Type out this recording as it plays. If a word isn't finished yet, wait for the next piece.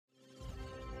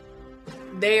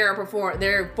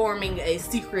they're forming a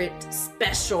secret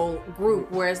special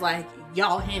group where it's like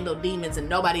y'all handle demons and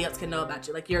nobody else can know about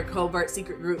you. Like you're a covert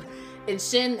secret group. And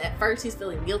Shin, at first, he's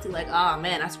feeling guilty, like, oh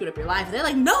man, I screwed up your life. And they're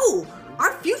like, no,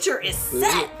 our future is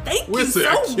set. Thank you so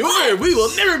much. We will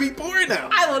never be poor now.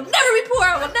 I will never be poor.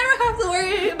 I will never have to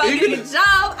worry about getting a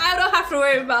job. I don't have to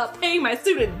worry about paying my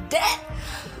student debt.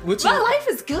 My life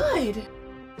is good.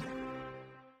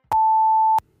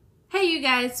 Hey, you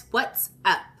guys, what's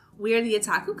up? We are the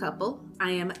Otaku Couple.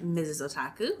 I am Mrs.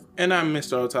 Otaku. And I'm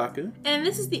Mr. Otaku. And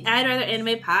this is the I'd Rather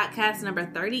Anime podcast number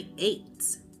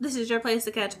 38. This is your place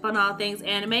to catch up on all things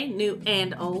anime, new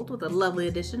and old, with a lovely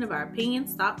addition of our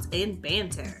opinions, thoughts, and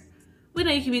banter. We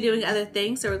know you could be doing other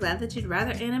things, so we're glad that you'd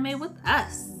rather anime with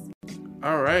us.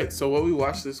 Alright, so what we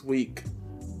watched this week,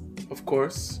 of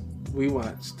course, we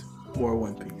watched more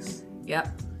One Piece.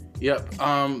 Yep.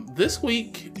 This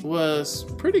week was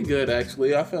pretty good,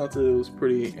 actually. I felt it was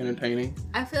pretty entertaining.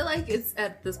 I feel like it's,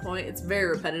 at this point, it's very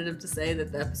repetitive to say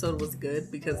that the episode was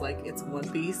good because, like, it's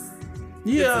One Piece.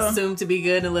 Yeah. It's assumed to be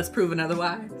good unless proven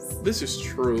otherwise. This is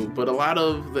true, but a lot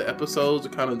of the episodes are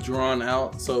kind of drawn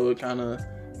out, so it kind of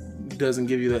doesn't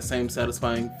give you that same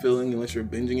satisfying feeling unless you're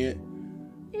binging it.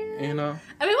 Yeah. You know?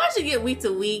 I mean, once you get week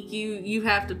to week, you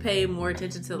have to pay more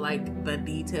attention to, like, the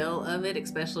detail of it,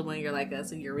 especially when you're like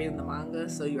us and you're reading the manga,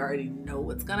 so you already know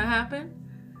what's gonna happen.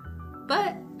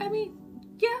 But, I mean,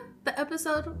 yeah. The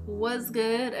episode was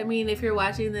good. I mean, if you're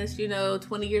watching this,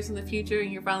 20 years in the future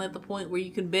and you're finally at the point where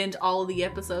you can binge all of the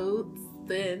episodes,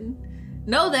 then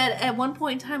know that at one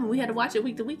point in time when we had to watch it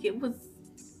week to week, it was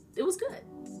good.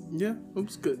 Yeah, it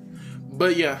was good.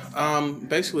 But yeah,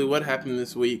 basically what happened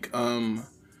this week,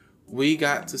 we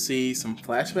got to see some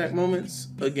flashback moments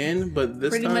again, but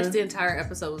this Pretty time... much the entire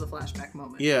episode was a flashback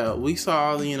moment. Yeah, we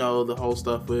saw, the whole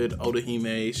stuff with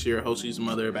Odahime, Shirahoshi's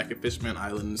mother back at Fishman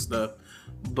Island and stuff.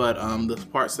 But the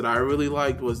parts that I really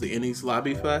liked was the Enies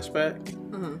Lobby flashback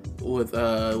with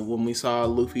when we saw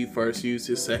Luffy first use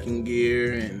his second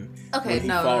gear and when he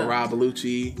fought Rob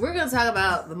Bellucci. We're going to talk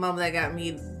about the moment that got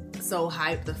me so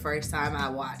hyped the first time I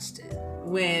watched it.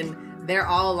 When they're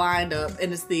all lined up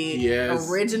and it's the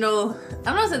original, I'm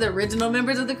not going to say the original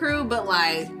members of the crew, but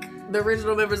like the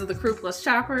original members of the crew plus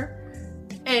Chopper.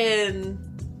 And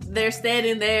they're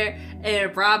standing there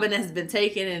and Robin has been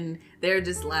taken and they're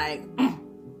just like...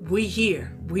 we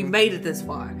here. We made it this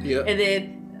far. Yep. And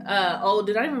then, I don't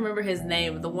even remember his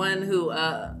name. The one who,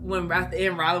 when at the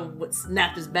end, Robin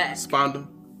snapped his back.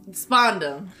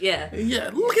 Spondum, yeah.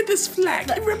 Yeah, look at this flag.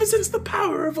 It represents the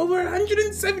power of over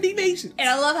 170 nations. And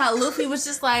I love how Luffy was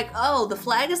just like, oh, the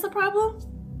flag is the problem?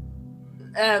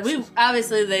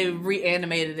 They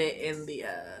reanimated it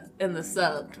in the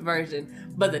subbed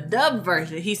version. But the dubbed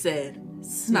version, he said,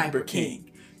 Sniper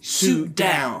King, shoot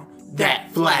down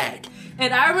that flag.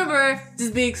 And I remember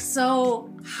just being so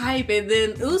hype, and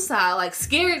then Usopp, like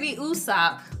Scaredy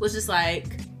Usopp, was just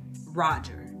like,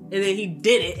 Roger. And then he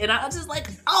did it, and I was just like,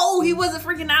 oh, he wasn't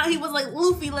freaking out. He was like,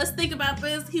 Luffy, let's think about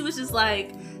this. He was just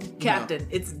like, Captain,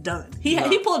 it's done.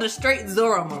 He pulled a straight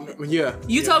Zoro moment. Yeah.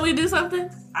 You told me to do something,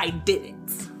 I did it.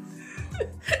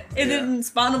 And then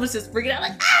Spawner was just freaking out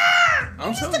like,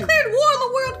 he just declared war on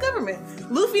the world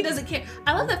government. Luffy doesn't care.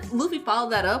 I love that Luffy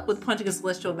followed that up with punching a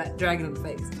celestial dragon in the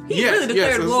face. He really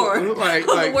declared war on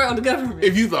the world government.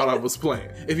 If you thought I was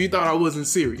playing, if you thought I wasn't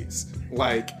serious,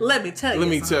 let me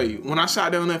tell you. When I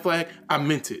shot down that flag, I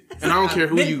meant it. And I don't care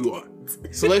who you are.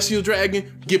 Celestial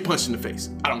dragon, get punched in the face.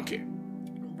 I don't care.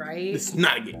 Right? It's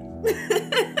not a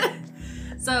game.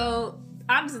 So...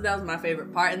 honestly, that was my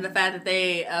favorite part, and the fact that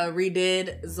they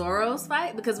redid Zoro's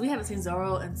fight, because we haven't seen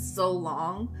Zoro in so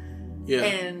long. Yeah.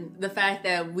 And the fact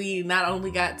that we not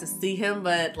only got to see him,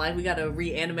 but like we got a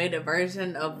reanimated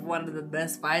version of one of the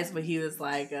best fights where he was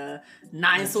like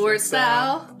nine sword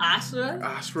style,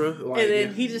 Ashura. Like, and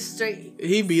then he just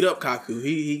he beat up Kaku.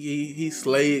 He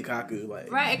slayed Kaku.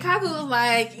 Right, and Kaku was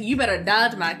like, you better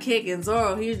dodge my kick, and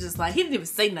Zoro, he was just like, he didn't even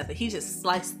say nothing. He just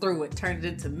sliced through it, turned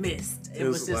it into mist. It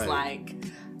was just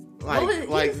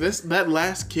that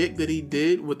last kick that he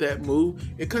did with that move,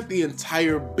 it cut the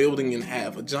entire building in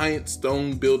half. A giant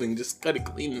stone building, just cut it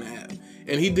clean in half.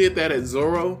 And he did that at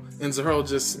Zoro, and Zoro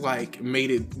just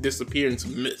made it disappear into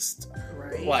mist.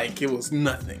 Right. Like it was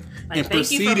nothing. And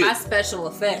thank you for my special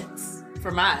effects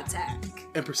for my attack.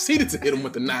 And proceeded to hit him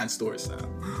with the 9-story style.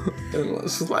 And it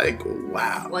was like,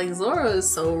 wow. Like Zoro is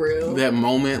so real. That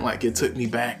moment, it took me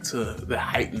back to the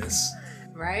hypeness.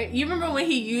 Right? You remember when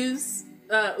he used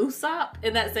Usopp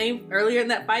earlier in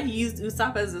that fight, he used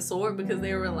Usopp as a sword because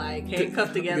they were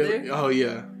handcuffed together. Oh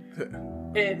yeah.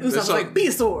 And Usopp's like, be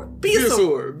a sword. Be a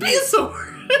sword. Be a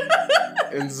sword.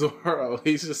 And Zoro,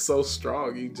 he's just so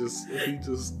strong. He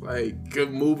just like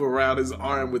could move around his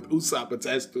arm with Usopp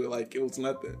attached to it like it was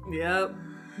nothing. Yep.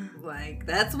 Like,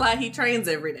 that's why he trains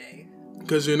every day.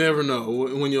 Because you never know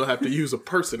when you'll have to use a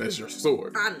person as your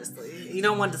sword. Honestly, you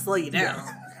don't want to slow you down.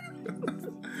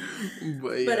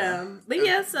 But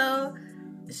yeah, so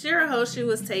Shirahoshi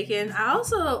was taken. I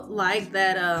also like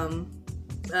that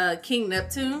King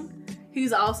Neptune,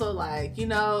 he's also like,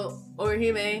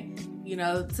 Orihime,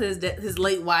 to his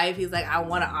late wife, he's like, I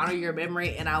want to honor your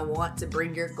memory and I want to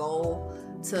bring your goal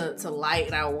to light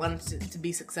and I want it to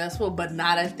be successful, but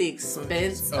not at the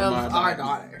expense of our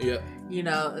daughter. Yeah.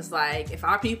 It's like, if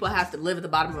our people have to live at the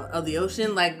bottom of the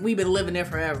ocean, like, we've been living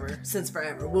there since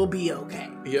forever. We'll be okay.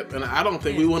 Yep, and I don't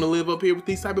think we want to live up here with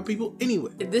these type of people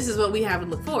anyway. This is what we have to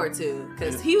look forward to,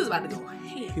 because he was about to go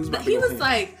ham. He was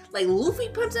like Luffy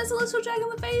punched that Celestial Dragon in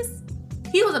the face.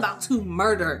 He was about to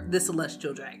murder the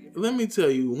Celestial Dragon. Let me tell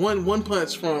you, one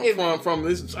punch from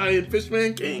this giant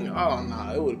fishman king. Oh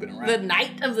no, it would have been around. The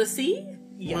Knight of the Sea.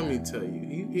 Yeah. Let me tell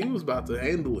you, he was about to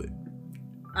handle it.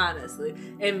 Honestly,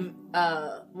 and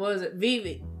what was it,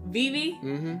 Vivi,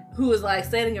 mm-hmm. who was like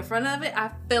standing in front of it?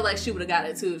 I feel like she would have got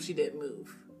it too if she didn't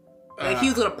move. Like he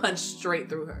was gonna punch straight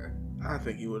through her. I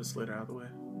think he would have slid her out of the way.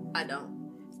 I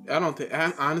don't think.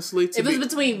 Honestly, if it was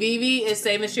between Vivi and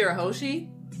saving Shirahoshi,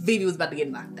 Vivi was about to get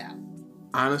knocked out.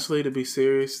 Honestly, to be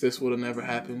serious, this would have never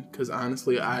happened. Because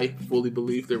honestly, I fully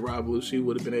believe that Rob Lucci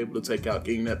would have been able to take out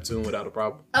King Neptune without a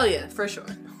problem. Oh yeah, for sure.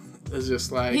 It's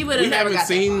just like, we haven't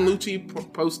seen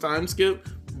Lucci post time skip,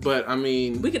 but I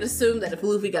mean, we could assume that if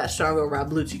Luffy got stronger,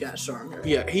 Rob Lucci got stronger.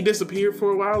 Yeah, he disappeared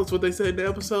for a while. That's what they said in the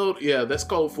episode. Yeah, that's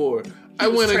code for. I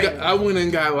went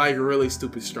and got like really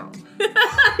stupid strong.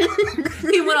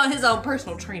 He went on his own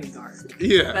personal training arc.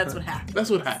 Yeah, that's what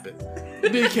happened.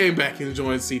 And then he came back and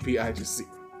joined CPI.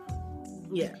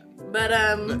 Yeah, but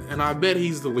and I bet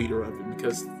he's the leader of it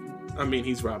because, I mean,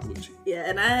 he's Rob Lucci. Yeah,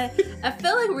 and I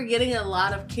feel like we're getting a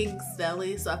lot of King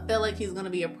Stelly, so I feel like he's going to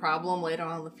be a problem later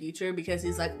on in the future because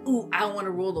he's like, ooh, I want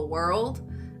to rule the world.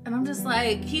 And I'm just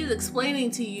like, he's explaining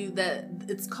to you that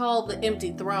it's called the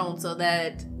empty throne so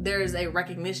that there's a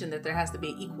recognition that there has to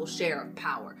be an equal share of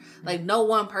power. Like, no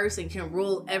one person can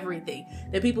rule everything.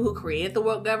 The people who create the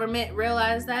world government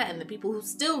realize that, and the people who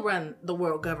still run the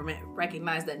world government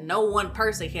recognize that no one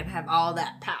person can have all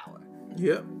that power.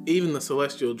 Yep. Even the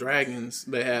Celestial Dragons,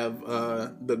 they have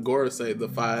the Gorosei, the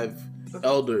 5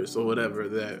 elders or whatever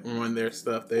that run their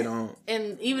stuff. They don't.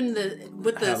 And even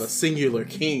have a singular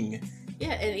king.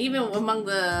 Yeah, and even among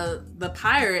the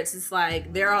pirates, it's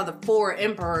like there are the 4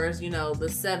 emperors, the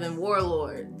 7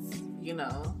 warlords,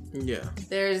 Yeah.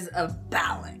 There's a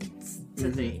balance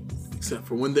to things. Except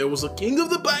for when there was a king of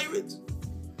the pirates.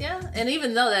 Yeah, and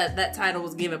even though that title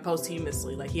was given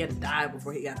posthumously, like he had to die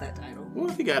before he got that title. Well,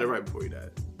 he got it right before he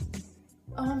died.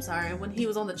 Oh, I'm sorry. When he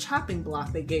was on the chopping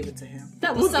block, they gave it to him.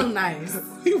 That was so nice.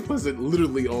 He wasn't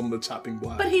literally on the chopping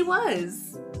block. But he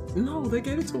was. No, they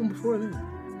gave it to him before then.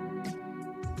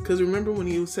 Because remember when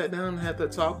he sat down and had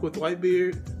that talk with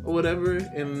Whitebeard or whatever,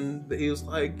 and he was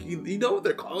like, you know what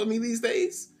they're calling me these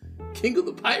days? King of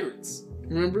the Pirates.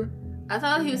 Remember? I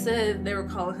thought he said they were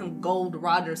calling him Gold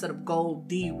Roger instead of Gold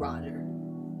D. Roger.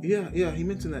 Yeah, he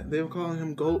mentioned that. They were calling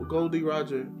him Gold D.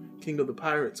 Roger, King of the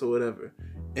Pirates or whatever.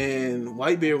 And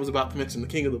Whitebeard was about to mention the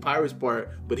King of the Pirates part,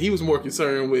 but he was more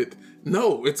concerned with,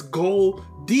 no, it's Gold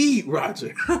D.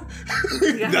 Roger.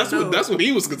 That's what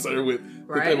he was concerned with.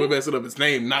 Right? They were messing up his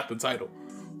name, not the title.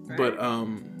 Right.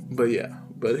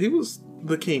 But he was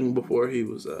the king before he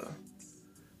was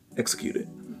executed.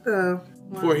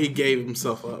 Before he gave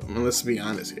himself up. I mean, let's be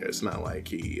honest here. It's not like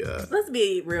he... let's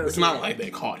be real. It's not like they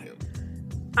caught him.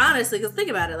 Honestly, because think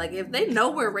about it. Like, if they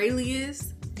know where Rayleigh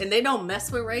is, and they don't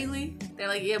mess with Rayleigh, they're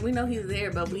like, yeah, we know he's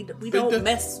there, but we don't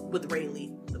mess with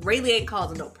Rayleigh. Rayleigh ain't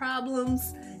causing no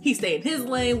problems. He stay in his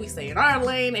lane, we stay in our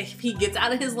lane. If he gets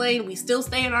out of his lane, we still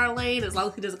stay in our lane. As long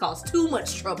as he doesn't cause too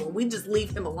much trouble, we just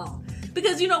leave him alone.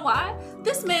 Because you know why?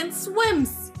 This man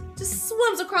swims. Just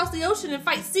swims across the ocean and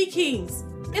fights sea kings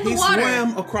in the water. He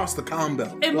swam across the calm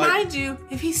belt. And mind you,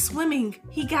 if he's swimming,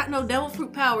 he got no devil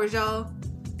fruit powers, y'all.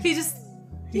 He's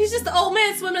just the old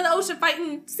man swimming in the ocean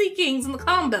fighting sea kings in the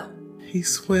calm belt. He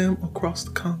swam across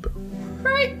the calm belt.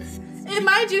 Right. And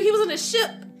mind you, he was in a ship,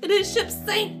 and his ship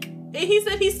sank. And he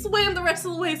said he swam the rest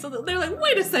of the way. So they're like,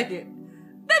 wait a second.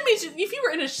 That means if you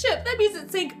were in a ship, that means it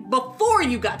sank before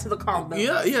you got to the calm belt.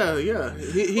 Yeah.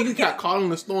 He got caught in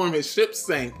the storm. His ship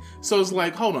sank. So it's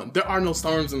like, hold on. There are no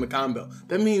storms in the calm belt.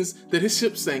 That means that his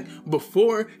ship sank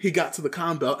before he got to the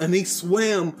calm belt, and he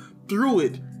swam through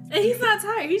it And he's not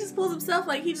tired. He just pulls himself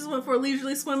like he just went for a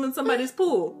leisurely swim in somebody's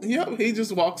pool. Yep, he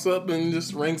just walks up and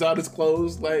just wrings out his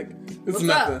clothes like it's What's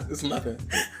nothing. up? It's nothing.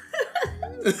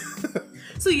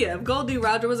 So yeah, if Goldie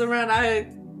Roger was around,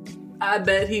 I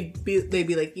bet they'd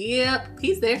be like, yep,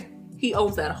 he's there. He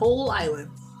owns that whole island.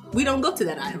 We don't go to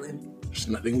that island. There's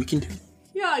nothing we can do.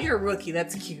 Yeah, you're a rookie.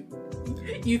 That's cute.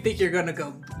 You think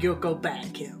you'll go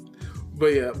back, Kim.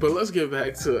 But let's get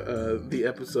back to the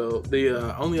episode.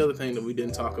 The only other thing that we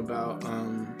didn't talk about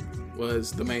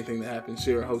was the main thing that happened.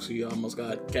 Shirahoshi almost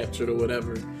got captured or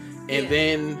whatever. And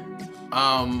then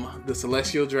the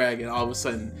Celestial Dragon, all of a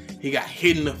sudden, he got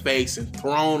hit in the face and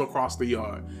thrown across the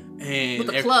yard. And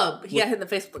with the club. He got hit in the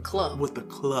face with the club. With the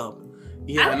club.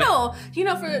 Yeah, I don't know. You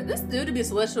know, for this dude to be a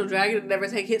Celestial Dragon and never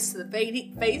take hits to the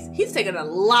face, he's taken a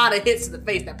lot of hits to the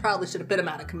face that probably should have put him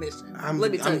out of commission. I'm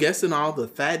guessing all the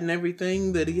fat and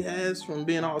everything that he has from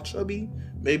being all chubby,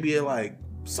 maybe it like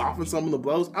softened some of the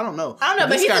blows. I don't know.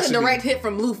 But he took a direct hit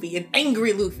from Luffy, an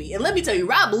angry Luffy. And let me tell you,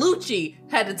 Rob Lucci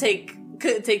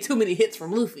couldn't take too many hits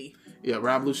from Luffy. Yeah,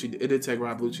 it did take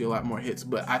Rob Lucci a lot more hits,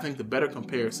 but I think the better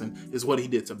comparison is what he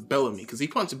did to Bellamy, because he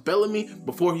punched Bellamy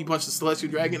before he punched the Celestial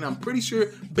Dragon. I'm pretty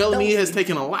sure Bellamy has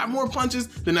taken a lot more punches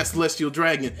than that Celestial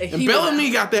Dragon, and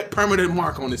Bellamy got that permanent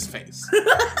mark on his face.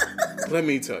 Let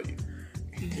me tell you.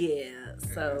 Yeah,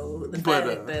 so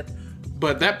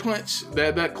but that punch,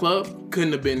 that club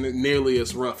couldn't have been nearly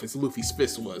as rough as Luffy's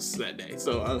fist was that day.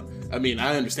 So I mean,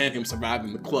 I understand him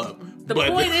surviving the club. The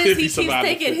point is, he keeps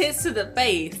taking hits to the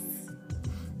face.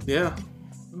 Yeah.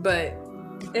 But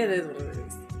it is what it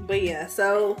is. But yeah,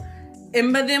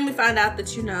 but then we find out that,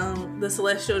 the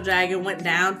Celestial Dragon went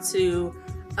down to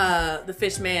the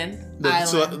Fishman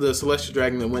Island. The Celestial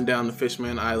Dragon that went down to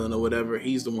Fishman Island or whatever,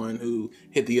 he's the one who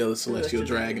hit the other Celestial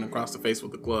Dragon across the face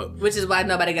with the club. Which is why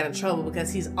nobody got in trouble,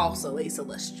 because he's also a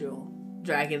Celestial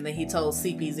Dragon. Then he told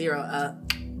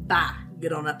CP0, bye,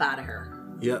 get on up out of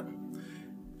her. Yep.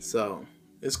 So,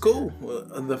 it's cool.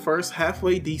 The first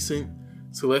halfway decent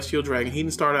Celestial Dragon. He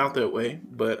didn't start out that way,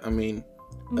 but I mean,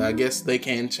 I guess they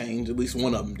can change. At least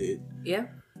one of them did. Yeah.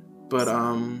 But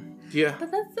yeah. But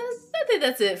I think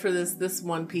that's it for this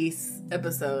One Piece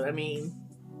episode. I mean,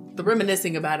 the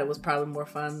reminiscing about it was probably more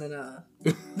fun than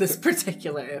this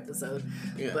particular episode.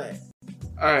 Yeah. But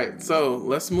all right, so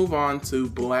let's move on to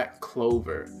Black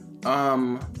Clover.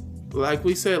 Like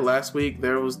we said last week,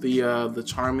 there was the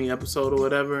Charmy episode or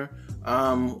whatever.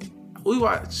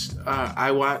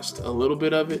 I watched a little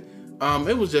bit of it.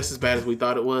 It was just as bad as we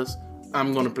thought it was.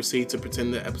 I'm going to proceed to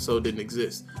pretend the episode didn't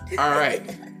exist. All right.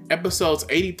 Episodes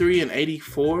 83 and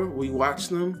 84, we watched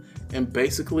them. And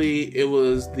basically, it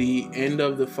was the end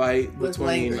of the fight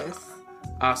between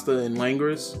Asta and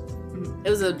Langris. It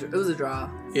was a draw.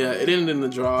 Yeah, it ended in the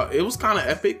draw. It was kind of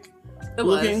epic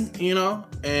looking, was.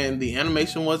 And the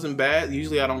animation wasn't bad.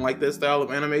 Usually, I don't like that style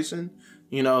of animation.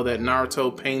 That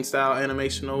Naruto pain style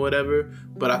animation or whatever.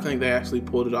 But I think they actually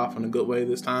pulled it off in a good way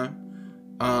this time.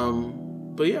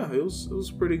 But yeah, it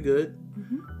was pretty good.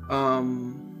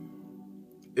 Mm-hmm.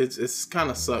 It's kind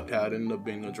of sucked how it ended up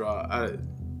being a draw.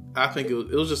 I think it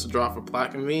was just a draw for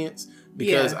plot convenience,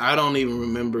 because I don't even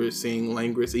remember seeing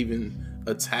Langris even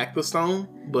attack the stone,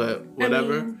 but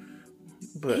whatever.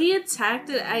 But he attacked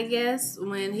it, I guess,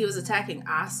 when he was attacking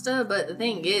Asta. But the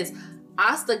thing is,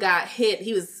 Asta got hit.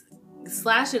 He was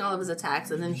slashing all of his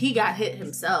attacks, and then he got hit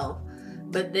himself.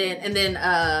 But then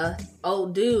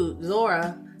old dude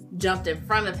Zora jumped in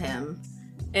front of him,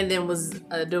 and then was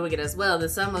doing it as well. Then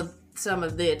some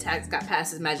of the attacks got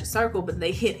past his magic circle, but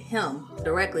they hit him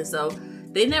directly. So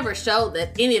they never showed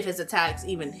that any of his attacks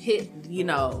even hit,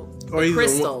 or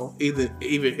crystal. Either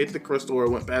hit the crystal or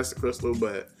went past the crystal,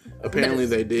 but apparently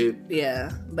they did.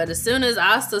 Yeah, but as soon as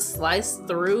Asta sliced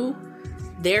through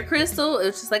their crystal,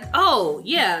 it's just like, oh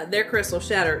yeah, their crystal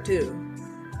shattered too.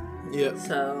 Yep.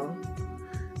 So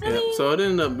so it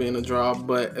ended up being a draw,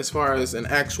 but as far as an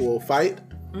actual fight,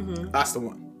 Asta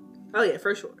won. Oh yeah,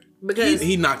 for sure. Because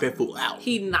he knocked that fool out.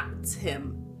 He knocked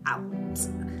him out.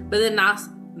 But then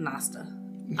Asta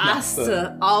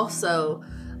also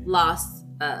lost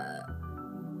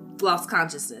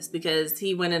consciousness, because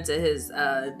he went into his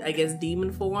I guess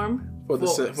demon form for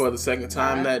the second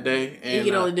time that day, and he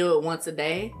could only do it once a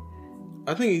day.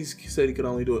 I think he said he could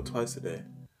only do it twice a day.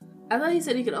 I thought he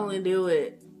said he could only do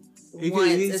it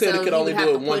once. He said he could only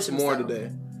do it once more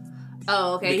today.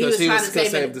 Oh, okay. Because he was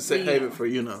trying to save it for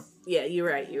Yeah, you're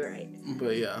right.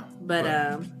 But yeah. But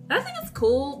I think it's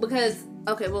cool because,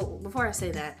 okay, well, before I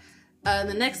say that,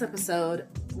 the next episode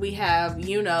we have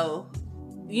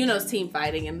Yuno's team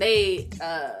fighting, and they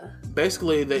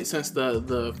basically since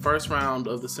the first round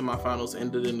of the semifinals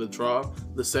ended in the draw,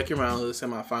 the second round of the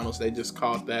semifinals they just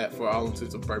called that for all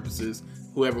intents and purposes.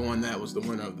 Whoever won that was the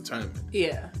winner of the tournament.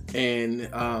 Yeah. And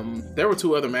there were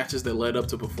 2 other matches that led up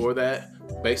to before that.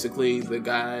 Basically, the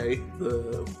guy,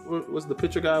 what was the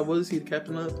pitcher guy? Was he the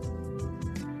captain of?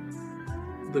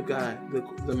 The guy,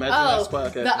 the Magic Squad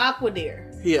captain. The Aqua Deer.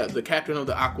 Yeah, the captain of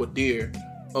the Aqua Deer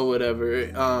or whatever.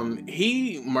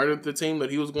 He murdered the team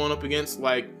that he was going up against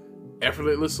like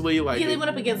effortlessly. Like they went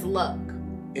up against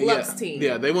Luck's team.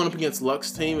 Yeah, they went up against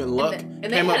Luck's team, and Luck and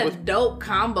they had a dope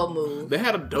combo move. They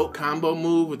had a dope combo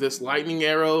move with this lightning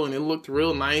arrow, and it looked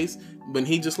real nice. But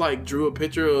he just like drew a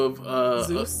picture of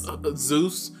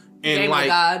Zeus and Game like of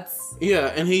Gods. Yeah,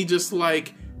 and he just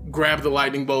like grabbed the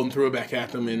lightning bolt and threw it back at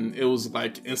them, and it was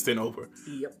like instant over.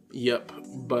 Yep.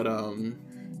 But and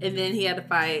then he had to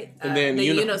fight. And then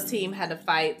Yuno's team had to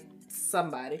fight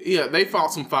somebody. Yeah, they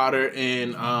fought some fodder,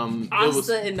 and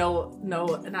Asta and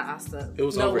not Asta. It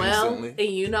was Noel over instantly. And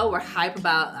Yuno were hype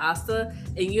about Asta,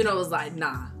 and Yuno was like,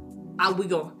 "Nah,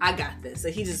 I got this."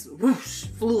 And he just whoosh,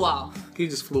 flew off. He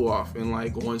just flew off and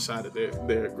like one shot at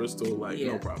their crystal, like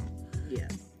no problem. Yeah.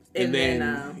 And then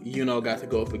Yuno got to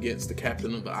go up against the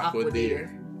captain of the Aqua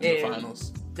Deer in the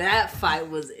finals. That fight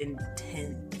was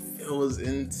intense. It was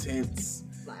intense.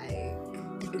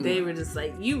 Like, they were just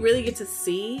like, you really get to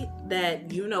see that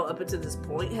Yuno up until this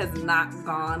point has not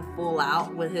gone full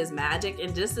out with his magic,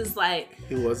 and just is like,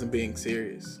 he wasn't being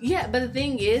serious. Yeah, but the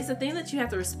thing that you have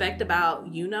to respect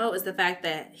about Yuno is the fact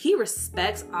that he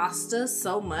respects Asta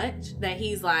so much that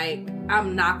he's like,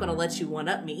 I'm not gonna let you one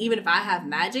up me. Even if I have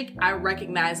magic, I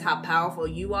recognize how powerful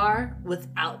you are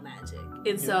without magic.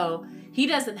 And so he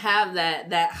doesn't have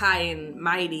that high and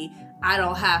mighty,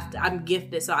 I'm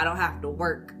gifted so I don't have to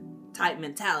work type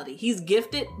mentality. He's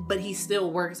gifted, but he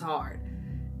still works hard.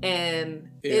 And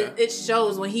it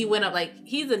shows when he went up, like,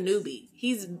 he's a newbie.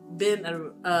 He's been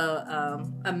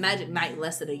a Magic Knight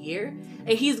less than a year. And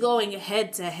he's going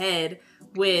head to head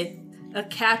with a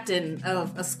captain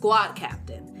of a squad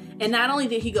captain. And not only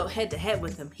did he go head to head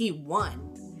with him, he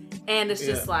won. And it's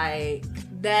just like,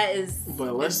 that is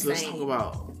But let's talk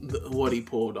about what he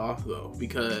pulled off, though.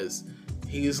 Because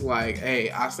he's like, hey,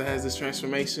 Asta has this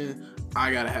transformation.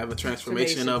 I gotta have a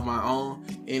transformation of my own.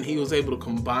 And he was able to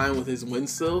combine with his wind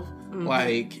self,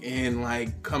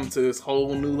 and come to this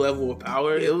whole new level of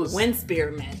power. It was wind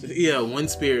spirit magic. Yeah, wind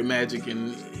spirit magic,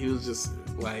 and he was just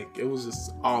like, it was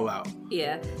just all out.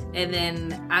 Yeah. And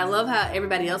then I love how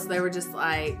everybody else, they were just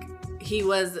like,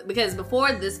 because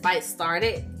before this fight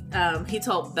started, he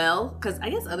told Belle, because I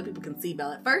guess other people can see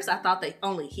Belle. At first, I thought that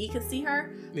only he could see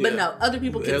her, but no, other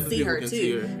people can see her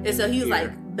too. And so he was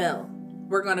like, Belle,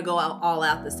 we're gonna go all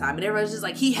out this time. And everyone's just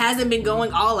like, he hasn't been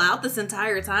going all out this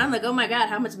entire time. Like, oh my god,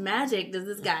 how much magic does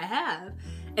this guy have?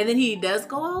 And then he does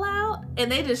go all out, and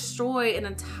they destroy an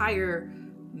entire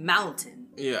mountain.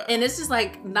 Yeah. And it's just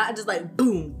like, not just like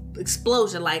boom,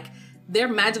 explosion. Like, their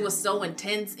magic was so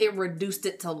intense, it reduced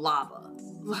it to lava.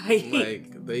 Like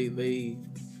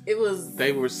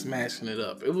they were smashing it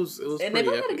up. It was and they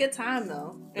both had a good time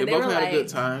though. And they both had a good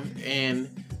time. And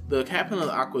the captain of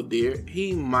the Aqua Deer,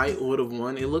 he would have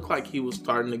won. It looked like he was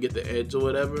starting to get the edge or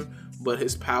whatever, but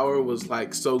his power was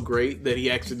like so great that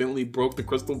he accidentally broke the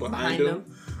crystal behind him.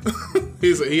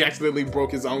 He accidentally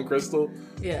broke his own crystal.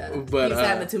 Yeah, but he was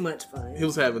having too much fun. He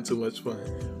was having too much fun.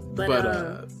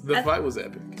 But the fight was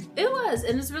epic. It was,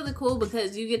 and it's really cool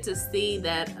because you get to see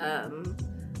that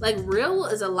like Real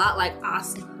is a lot like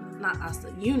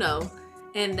Yuno,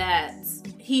 in that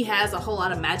he has a whole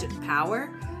lot of magic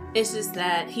power. It's just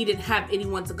that he didn't have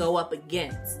anyone to go up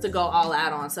against, to go all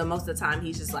out on. So most of the time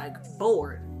he's just like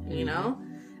bored, you know?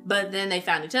 But then they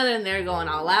found each other and they're going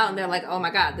all out and they're like, oh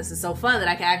my god, this is so fun that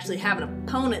I can actually have an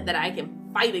opponent that I can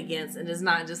fight against and it's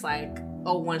not just like,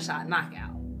 oh, one-shot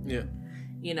knockout. Yeah.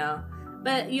 You know?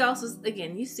 But you also,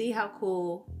 again, you see how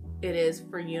cool it is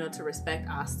for Yuno to respect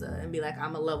Asta and be like,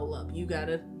 I'm a level up. You got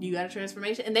a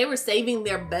transformation. And they were saving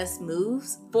their best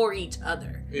moves for each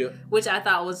other. Yeah. Which I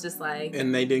thought was just like...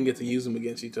 And they didn't get to use them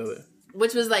against each other.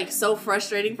 Which was like so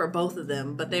frustrating for both of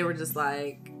them. But they were just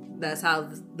like, that's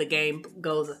how the game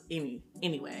goes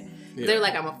anyway. Yeah. They're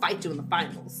like, I'm going to fight you in the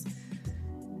finals.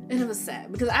 And it was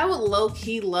sad. Because I would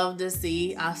low-key love to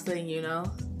see Asta and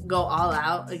Yuno go all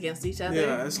out against each other.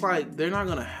 Yeah, it's like they're not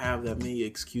gonna have that many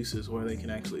excuses where they can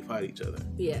actually fight each other.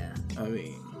 Yeah. I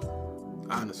mean,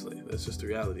 honestly, that's just the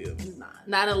reality of it.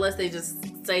 Not unless they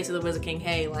just say to the Wizard King,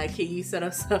 hey, like, can you set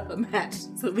us up a match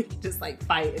so we can just like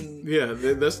fight and... Yeah,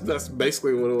 that's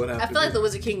basically what it would have to I feel like the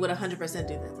Wizard King would 100%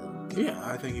 do that though. Yeah,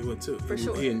 I think he would too. For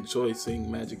sure. He enjoys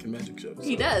seeing magic and magic shows. So.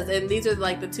 He does. And these are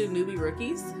like the two newbie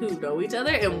rookies who know each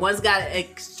other. And one's got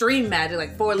extreme magic,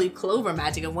 like 4-leaf clover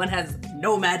magic, and one has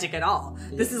no magic at all.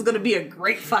 Yeah. This is going to be a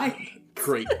great fight.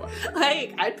 Great fight.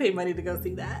 Like, I'd pay money to go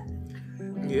see that.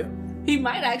 Yeah. He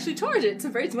might actually charge it to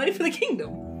raise money for the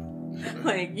kingdom.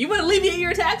 Like, you want to alleviate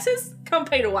your taxes? Come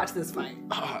pay to watch this fight.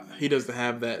 He doesn't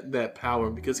have that power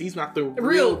because he's not the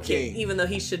real king. Even though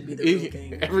he should be the real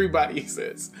king. Everybody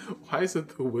says, why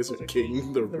isn't the Wizard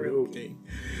King the real king?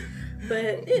 But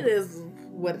it is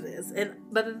what it is.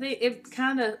 But the thing, it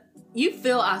kind of, you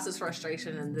feel Asta's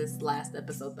frustration in this last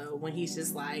episode though, when he's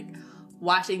just like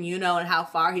watching Yuno and how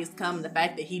far he's come, the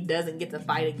fact that he doesn't get to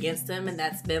fight against him, and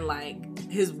that's been like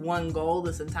his one goal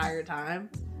this entire time.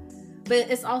 But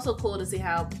it's also cool to see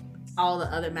how all the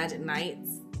other Magic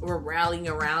Knights were rallying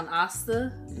around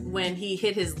Asta when he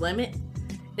hit his limit.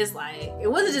 It's like, it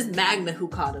wasn't just Magna who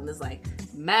caught him. It's like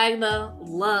Magna,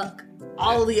 Luck,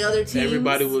 all the other teams.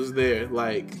 Everybody was there.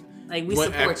 Like we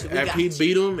support you. After he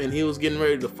beat him and he was getting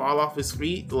ready to fall off his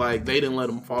feet, like they didn't let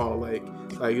him fall. Like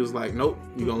he was like, nope,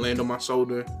 you're gonna land on my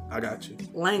shoulder. I got you.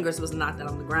 Langris was knocked out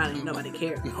on the ground and nobody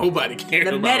cared. Nobody cared.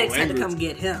 The about medics Langris. had to come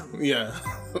get him. Yeah.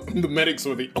 The medics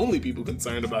were the only people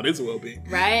concerned about his well-being.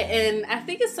 Right? And I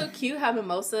think it's so cute how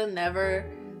Mimosa never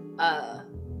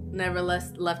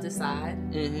left his side.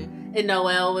 Mm-hmm. And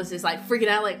Noelle was just like freaking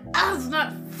out, like, it's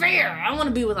not fair. I want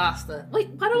to be with Asta. Wait,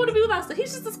 why do I want to be with Asta?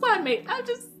 He's just a squad mate. I'm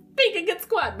just being a good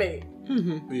squad mate.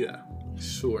 Mm-hmm. Yeah.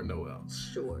 Sure, Noelle.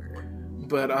 Sure.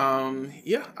 But,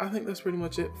 yeah, I think that's pretty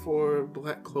much it for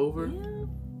Black Clover. Yeah.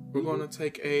 We're going to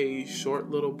take a short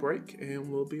little break and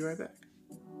we'll be right back.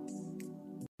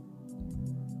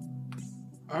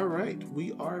 All right,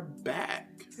 we are back.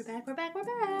 We're back.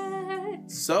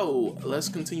 So, let's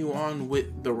continue on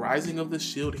with The Rising of the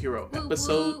Shield Hero,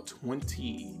 episode 20.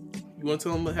 You want to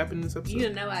tell them what happened in this episode? You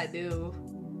know I do.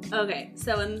 Okay,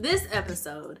 so in this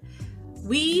episode,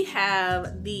 we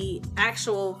have the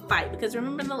actual fight. Because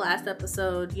remember in the last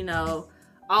episode,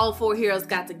 all 4 heroes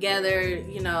got together.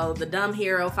 The dumb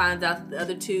hero finds out that the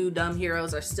other 2 dumb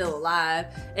heroes are still alive.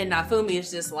 And Nafumi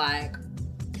is just like,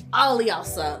 all of y'all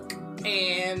suck.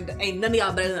 And ain't none of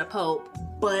y'all better than a pope,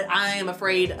 but I am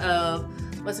afraid of,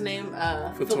 what's her name?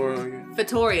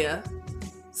 Fitoria.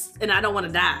 And I don't want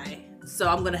to die, so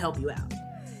I'm going to help you out.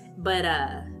 But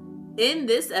in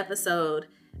this episode,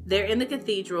 they're in the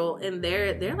cathedral and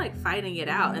they're like fighting it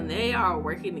out, and they are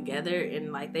working together,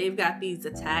 and like they've got these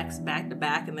attacks back to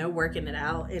back and they're working it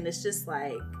out, and it's just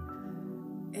like,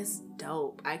 it's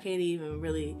dope. I can't even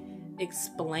really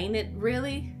explain it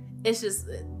really. It's just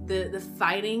the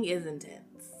fighting is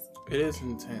intense. It is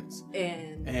intense.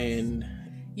 And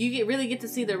you really get to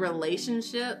see the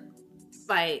relationship,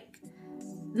 like,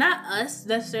 not us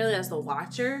necessarily as the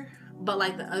watcher, but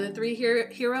like the other 3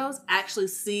 heroes actually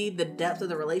see the depth of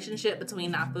the relationship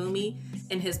between Nafumi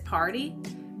and his party.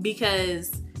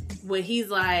 Because when he's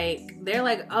like, they're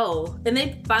like, oh, and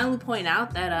they finally point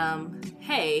out that,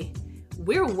 hey,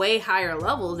 we're way higher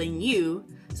level than you.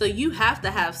 So you have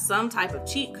to have some type of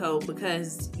cheat code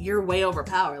because you're way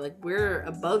overpowered. Like, we're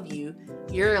above you.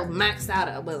 You're maxed out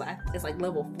at, it's like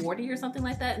level 40 or something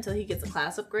like that until he gets a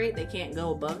class upgrade. They can't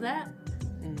go above that.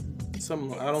 I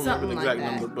don't remember the exact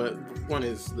number, but one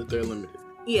is that they're limited.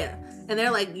 Yeah. And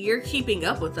they're like, you're keeping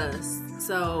up with us.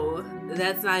 So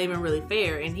that's not even really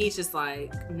fair. And he's just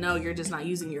like, no, you're just not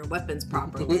using your weapons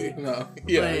properly. No.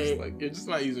 Yeah, it's like, you're just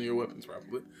not using your weapons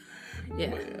properly.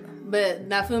 Yeah. But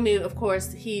Nafumi, of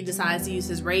course, he decides to use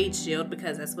his rage shield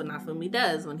because that's what Nafumi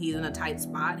does. When he's in a tight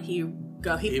spot, he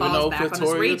falls back on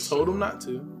his rage shield. Told him not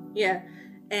to. Yeah.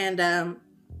 And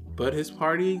but his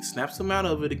party snaps him out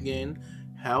of it again.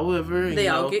 However, they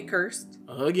all get cursed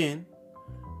again.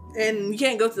 And you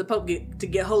can't go to the Pope to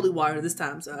get holy water this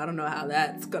time, so I don't know how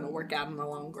that's going to work out in the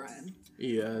long run.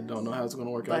 Yeah, I don't know how it's going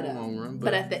to work out in the long run.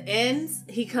 But at the end,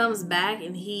 he comes back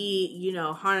and he,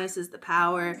 harnesses the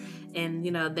power, and,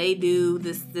 they do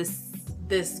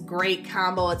this great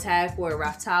combo attack where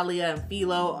Raftalia and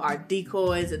Philo are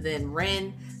decoys, and then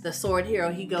Ren, the sword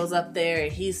hero, he goes up there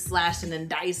and he's slashing and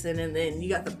dicing, and then you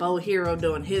got the bow hero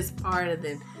doing his part, and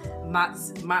then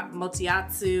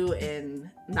Mochiatsu and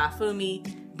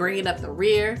Nafumi bringing up the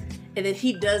rear, and then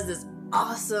he does this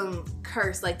awesome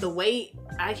curse, like the way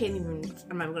I'm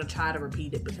not going to try to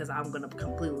repeat it because I'm going to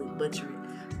completely butcher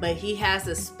it, but he has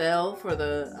a spell for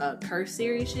the curse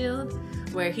series shield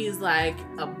where he's like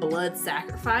a blood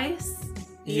sacrifice,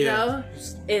 you know,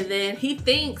 and then he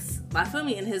thinks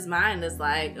Nafumi in his mind is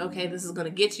like, okay, this is going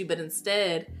to get you, but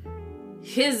instead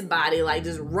his body like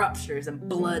just ruptures and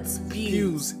blood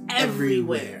spews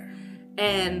everywhere.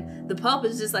 And the Pope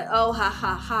is just like, oh, ha,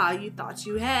 ha, ha, you thought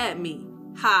you had me.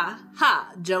 Ha,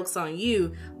 ha, joke's on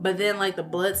you. But then, like, the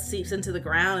blood seeps into the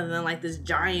ground, and then, like, this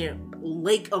giant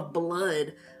lake of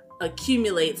blood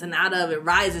accumulates, and out of it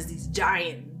rises these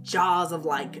giant jaws of,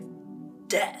 like,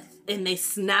 death. And they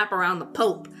snap around the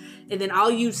Pope. And then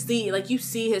all you see, like, you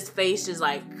see his face just,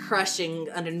 like, crushing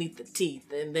underneath the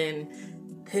teeth. And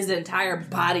then his entire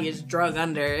body is drug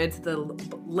under. It's the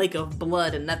lake of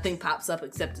blood, and nothing pops up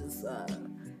except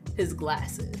his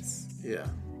glasses. Yeah.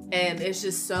 And it's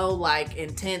just so, like,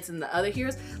 intense. And the other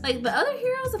heroes, like, the other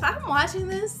heroes, if I'm watching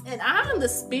this and I'm the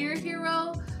spirit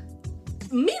hero,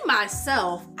 me,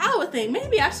 myself, I would think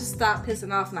maybe I should stop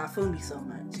pissing off Nafumi so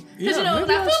much. Because, you know,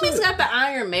 Nafumi's got the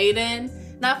Iron Maiden.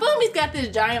 Nafumi's got this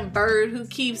giant bird who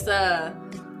keeps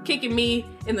kicking me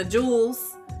in the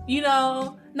jewels. You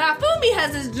know, Nafumi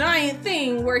has this giant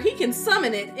thing where he can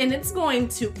summon it and it's going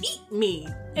to eat me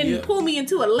and pull me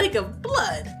into a lake of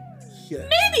blood. Yeah.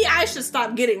 Maybe I should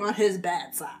stop getting on his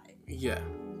bad side. Yeah,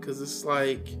 because it's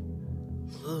like,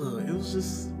 it was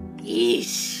just...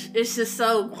 Yeesh. It's just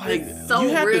so, like, it's so you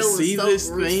have real to see and so this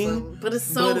gruesome, thing, but it's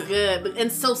so good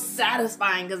and so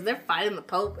satisfying because they're fighting the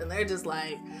Pope and they're just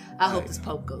like, I hope this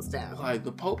Pope goes down. Like,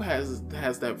 the Pope has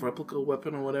that replica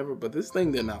weapon or whatever, but this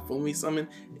thing that Nafumi summoned,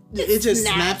 it just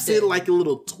snaps it like a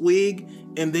little twig,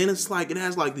 and then it's like, it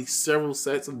has like these several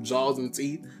sets of jaws and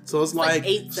teeth, so it's like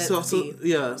 8 sets of teeth.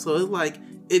 Yeah, so it's like,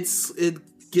 it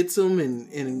gets him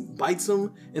and bites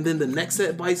him, and then the next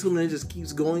set bites him, and it just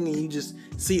keeps going, and you just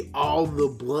see all the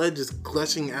blood just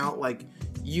gushing out. Like,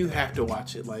 you have to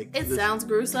watch it. Like, it sounds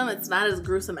gruesome. It's not as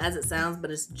gruesome as it sounds, but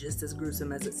it's just as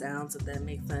gruesome as it sounds, if that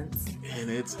makes sense.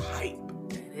 And it's hype.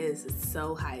 It is. It's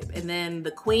so hype. And then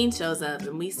the Queen shows up,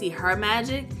 and we see her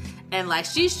magic, and like,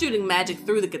 she's shooting magic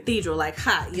through the cathedral. Like,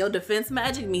 ha, your defense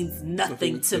magic means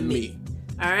nothing to me.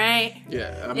 All right.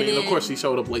 Yeah, I mean, then, of course, she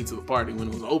showed up late to the party when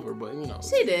it was over, but you know,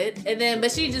 she did. And then,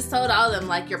 but she just told all of them,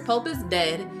 like, your Pope is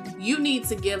dead. You need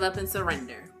to give up and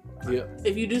surrender. Yeah.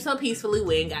 If you do so peacefully,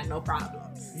 we ain't got no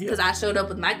problems. Because I showed up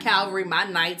with my cavalry, my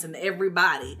knights, and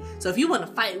everybody. So if you want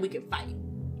to fight, we can fight.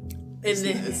 And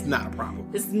it's not a problem.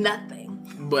 It's nothing.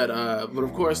 But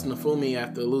of course, Nafumi,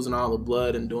 after losing all the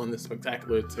blood and doing this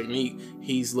spectacular technique,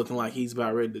 he's looking like he's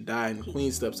about ready to die. And the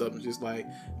Queen steps up and just like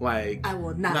I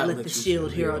will not let the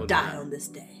shield hero die on this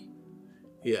day.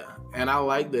 Yeah, and I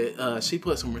like that she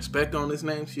put some respect on his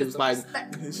name. She was like,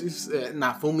 she said,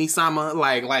 Nafumi-sama,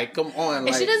 like, come on. And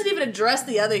like, she doesn't even address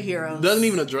the other heroes. Doesn't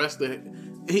even address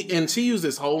and she used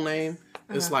his whole name.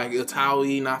 It's like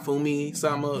Itaoi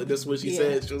Nafumi-sama. That's what she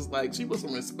said. She was like, she put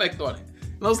some respect on it.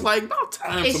 And I was like, about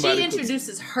time and somebody she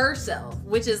introduces herself,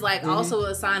 which is like also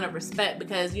a sign of respect,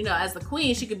 because, you know, as the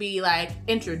Queen, she could be like,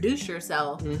 introduce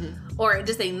yourself, or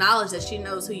just acknowledge that she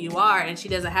knows who you are, and she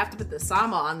doesn't have to put the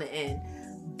sama on the end.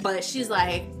 But she's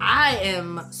like, I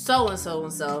am so and so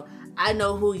and so. I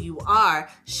know who you are,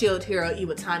 Shield Hero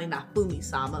Iwatani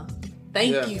Nafumi-sama.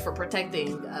 Thank you for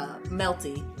protecting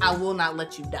Melty. I will not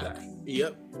let you die.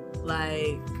 Yep.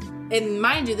 Like, and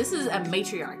mind you, this is a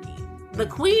matriarchy. The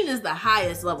Queen is the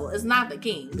highest level. It's not the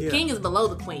King. The King is below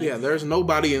the Queen. Yeah, there's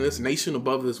nobody in this nation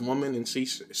above this woman, and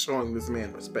she's showing this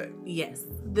man respect. Yes.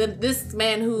 This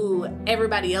man who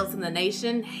everybody else in the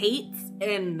nation hates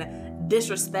and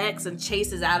disrespects and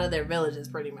chases out of their villages,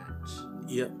 pretty much.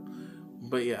 Yep.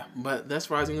 But that's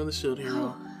Rising of the Shield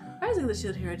Hero. Rising of the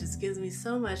Shield Hero just gives me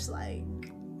so much, like...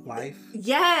 life?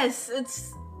 Yes!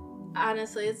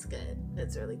 Honestly, it's good.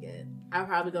 It's really good. I'll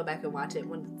probably go back and watch it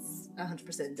when it's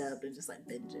 100% dubbed and just like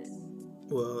binge it.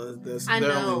 Well, they're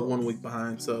only 1 week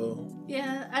behind, so...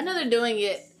 Yeah, I know they're doing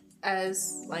it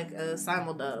as like a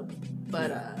simul-dub,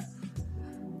 but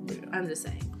I'm just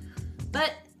saying.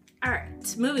 But,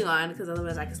 alright, moving on, because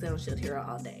otherwise I can stay on Shield Hero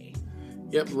all day.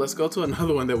 Yep, let's go to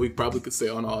another one that we probably could stay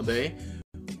on all day.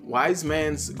 Wise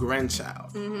Man's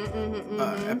Grandchild.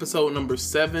 Episode number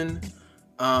 7.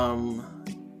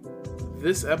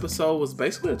 This episode was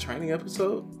basically a training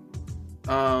episode.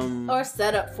 Or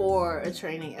set up for a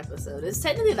training episode. It's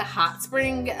technically the hot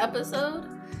spring episode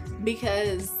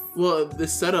because... Well,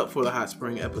 it's set up for the hot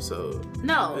spring episode.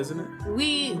 No. Isn't it?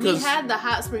 We had the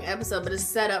hot spring episode, but it's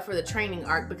set up for the training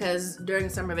arc because during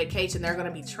summer vacation, they're going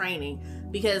to be training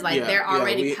because they're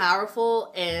already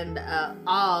powerful and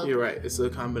all... You're right. It's a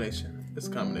combination.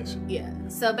 Yeah.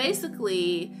 So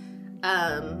basically,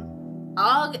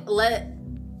 I'll let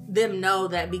them know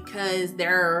that because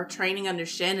they're training under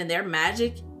Shen and their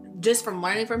magic, just from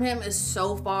learning from him, is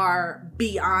so far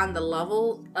beyond the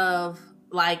level of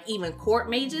like even court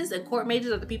mages, and court mages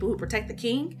are the people who protect the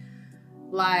king.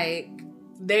 Like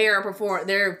they're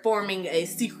forming a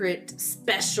secret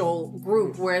special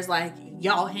group, whereas like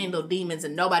y'all handle demons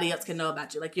and nobody else can know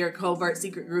about you. Like, you're a covert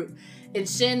secret group. And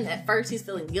Shin, at first, he's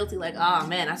feeling guilty, like, oh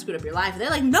man, I screwed up your life. And they're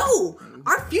like, no,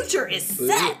 our future is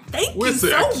set. Thank you so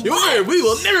much. We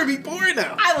will never be poor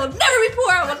now. I will never be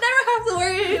poor. I will never have to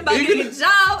worry about getting a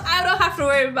job. I don't have to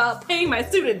worry about paying my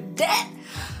student debt.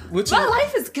 My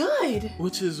life is good.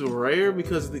 Which is rare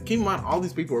because keep in mind, all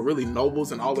these people are really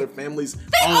nobles and all their families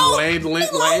own land.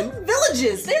 Own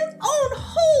villages. They own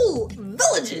whole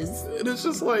villages. And it's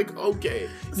just like, okay,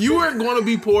 you weren't going to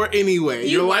be poor anyway.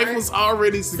 Your life was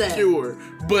already secure.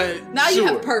 But now you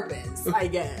have purpose, I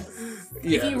guess.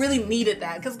 Yes. If you really needed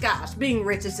that. Because gosh, being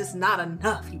rich is just not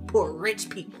enough, you poor rich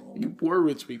people. You poor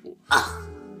rich people.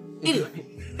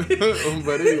 Anyway.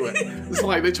 But anyway, it's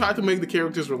like they tried to make the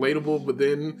characters relatable, but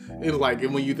then it's like,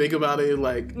 and when you think about it,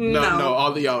 like, no,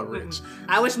 all of y'all are rich.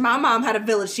 I wish my mom had a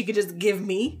village she could just give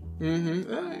me.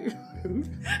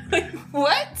 Like,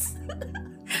 what?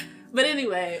 But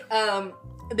anyway,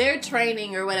 they're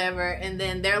training or whatever, and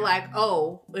then they're like,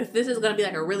 oh, if this is gonna be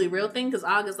like a really real thing, because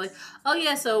August like, oh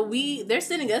yeah, so they're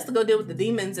sending us to go deal with the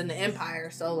demons in the Empire,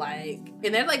 so like,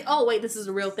 and they're like, oh wait, this is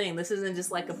a real thing, this isn't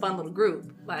just like a fun little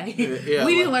group, like,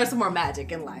 we need to learn some more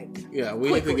magic and like,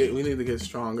 we need to get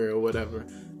stronger or whatever.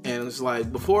 And it's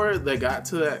like, before they got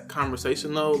to that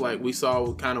conversation though, like, we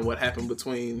saw kind of what happened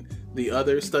between the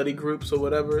other study groups or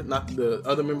whatever, not the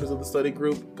other members of the study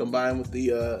group combined with the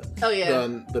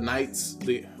the knights,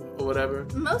 or whatever.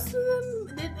 Most of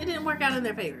them, it didn't work out in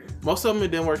their favor. Most of them, it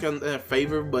didn't work out in their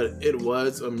favor, but it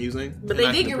was amusing. But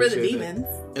they did get rid of demons.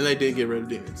 And they did get rid of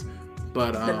demons.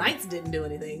 But the knights didn't do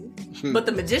anything. But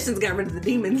the magicians got rid of the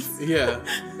demons. Yeah.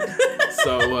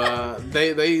 So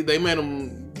they made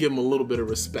them give them a little bit of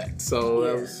respect. So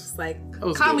that was like,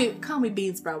 call me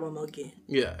Bean Sprout one more again.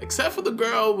 Yeah, except for the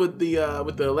girl with the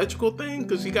electrical thing,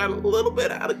 because she got a little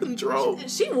bit out of control.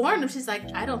 She warned him. She's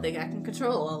like, I don't think I can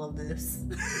control all of this.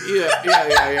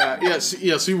 Yeah.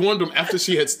 She warned him after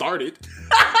she had started.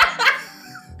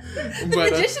 The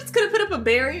magicians could have put up a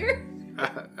barrier.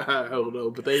 I don't know,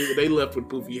 but they left with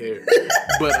poofy hair.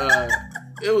 But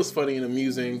it was funny and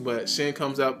amusing. But Shin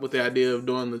comes up with the idea of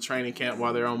doing the training camp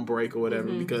while they're on break or whatever,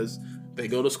 because they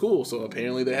go to school, so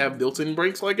apparently they have built-in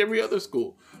breaks like every other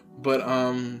school. But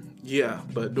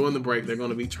but during the break they're going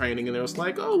to be training, and they're just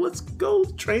like, oh, let's go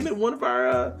train at one of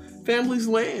our family's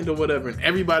land or whatever. And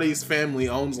everybody's family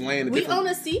owns land. We own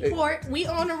a seaport. We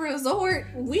own a resort.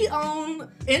 We own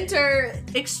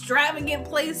extravagant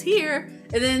place here.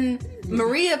 And then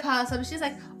Maria pops up and she's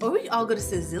like, oh, we all go to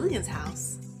Sicilian's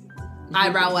house.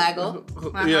 Eyebrow waggle.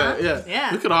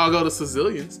 Yeah. We could all go to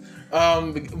Sicilian's.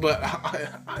 But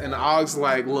and Og's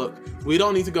like, look, we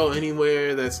don't need to go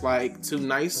anywhere that's like too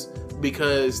nice,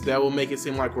 because that will make it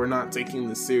seem like we're not taking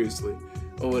this seriously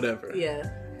or whatever. Yeah.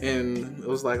 And it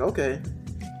was like, okay,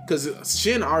 because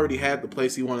Shin already had the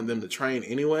place he wanted them to train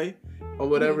anyway or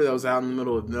whatever, that was out in the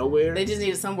middle of nowhere. They just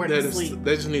needed somewhere to sleep.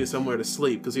 They just needed somewhere to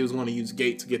sleep, because he was going to use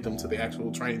Gate to get them to the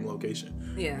actual training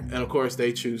location. Yeah. And of course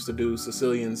they choose to do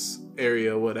Sicilian's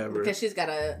area or whatever, because she's got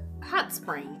a hot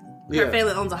spring. Her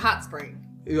family owns a hot spring.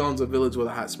 He owns a village with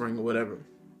a hot spring or whatever.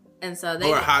 And so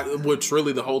which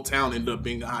really the whole town ended up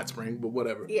being a hot spring, but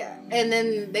whatever. Yeah. And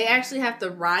then they actually have to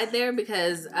ride there,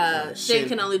 because Shin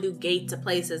can only do Gate to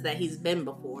places that he's been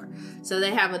before. So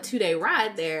they have a 2-day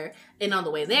ride there, and on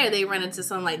the way there they run into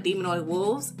some like demonoid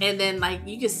wolves, and then like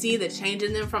you can see the change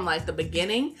in them from like the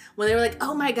beginning when they were like,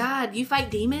 oh my god, you fight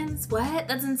demons? What?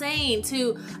 That's insane.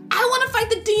 To, I want to fight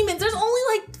the demons. There's only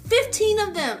like 15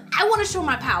 of them. I want to show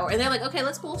my power. And they're like, okay,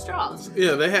 let's pull straws.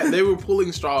 Yeah, they were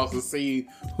pulling straws to see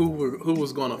who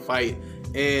was going to fight,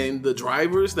 and the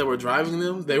drivers that were driving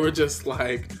them, they were just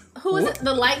like, who was it?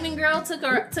 The lightning girl took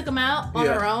them out on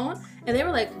her own, and they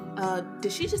were like,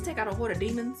 did she just take out a horde of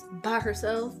demons by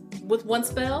herself with one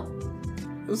spell?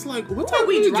 It's like, what are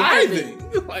we driving?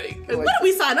 like, what did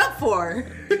we sign up for?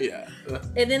 Yeah.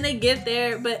 And then they get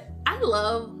there, but I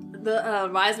love the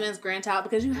Wise Man's Grand Child,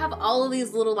 because you have all of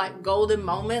these little like golden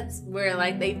moments where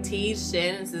like they tease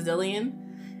Shin and Sicilian,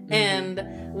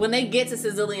 and when they get to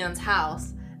Sicilian's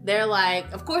house, they're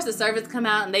like, of course the servants come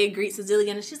out and they greet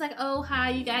Sicilian, and she's like, oh,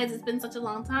 hi you guys, it's been such a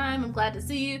long time, I'm glad to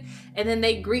see you. And then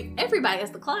they greet everybody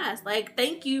as the class, like,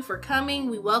 thank you for coming,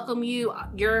 we welcome you,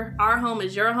 our home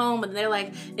is your home. And they're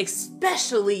like,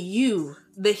 especially you,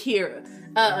 the hero,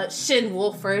 Shin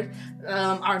Wolford,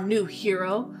 our new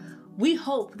hero. We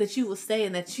hope that you will stay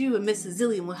and that you and Miss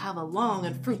Sicilian will have a long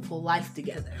and fruitful life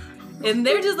together. And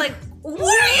they're just like, what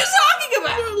are you talking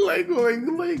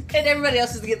about? Like. And everybody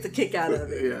else just gets a kick out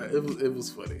of it. Yeah, it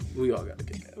was funny. We all got a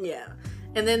kick out of it. Yeah.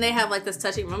 And then they have like this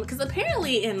touching moment, because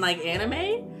apparently in like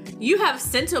anime, you have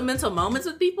sentimental moments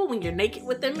with people when you're naked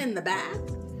with them in the bath.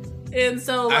 And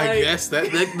so, like, I guess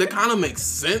that kind of makes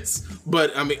sense.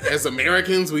 But I mean, as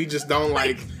Americans, we just don't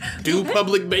do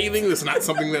public bathing. It's not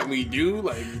something that we do.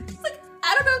 Like,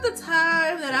 I don't know the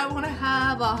time that I want to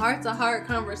have a heart-to-heart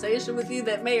conversation with you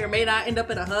that may or may not end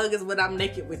up in a hug is when I'm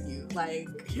naked with you. Like,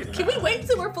 can we wait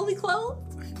until we're fully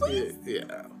clothed? Please?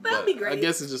 Yeah. That'd be great. I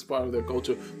guess it's just part of their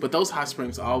culture. But those hot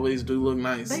springs always do look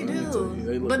nice. They do.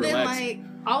 They look but relaxed. then, like,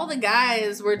 all the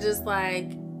guys were just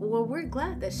like, well, we're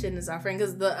glad that Shin is our friend.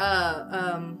 Because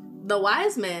the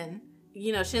wise men,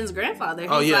 you know, Shin's grandfather.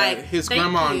 He's like, his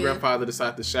grandma and grandfather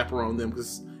decided to chaperone them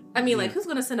because... I mean, like, who's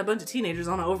going to send a bunch of teenagers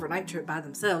on an overnight trip by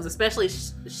themselves? Especially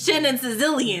Shin and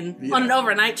Sicilian on an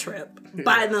overnight trip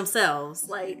by themselves.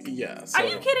 Like, are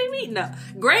you kidding me? No.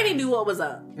 Granny knew what was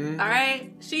up. Mm-hmm. All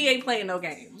right? She ain't playing no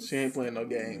games. And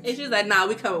she was like, nah,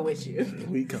 we coming with you.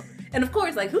 We coming. And of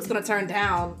course, like, who's going to turn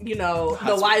down, you know,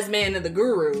 the wise man and the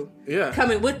guru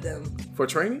coming with them? For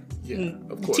training? Yeah,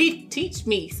 of course. Teach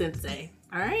me, sensei.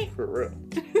 All right? For real.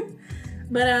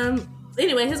 But,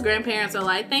 anyway, his grandparents are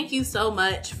like, thank you so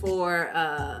much for,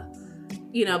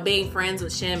 you know, being friends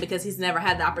with Shin because he's never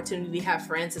had the opportunity to have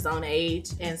friends his own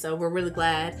age. And so we're really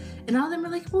glad. And all of them are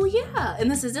like, well, yeah.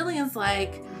 And the Sicilian's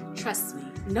like, trust me,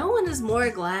 no one is more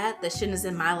glad that Shin is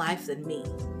in my life than me.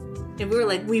 And we were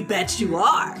like, we bet you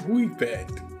are. We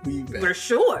bet. For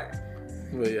sure.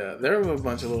 But yeah, there were a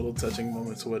bunch of little touching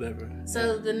moments or whatever.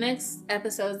 So the next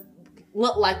episode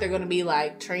look like they're going to be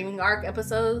like training arc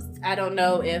episodes. I don't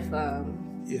know if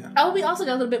oh, we also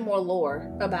got a little bit more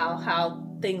lore about how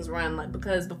things run, like,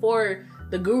 because before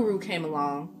the guru came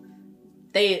along,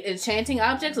 enchanting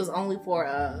objects was only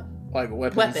for like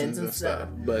weapons and stuff.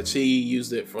 But she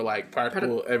used it for like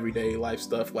practical everyday life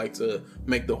stuff, like to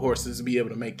make the horses be able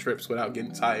to make trips without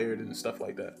getting tired and stuff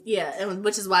like that. Yeah, and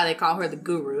which is why they call her the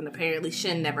guru, and apparently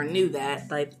Shin never knew that.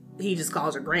 Like, he just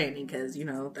calls her Granny because, you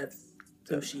know, that's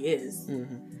who she is.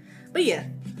 Mm-hmm. But yeah.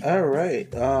 All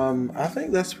right. I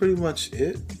think that's pretty much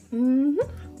it. Mm-hmm.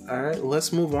 All right.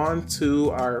 Let's move on to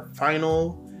our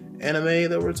final anime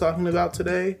that we're talking about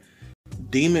today.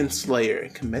 Demon Slayer,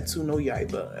 Kimetsu no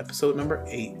Yaiba, episode number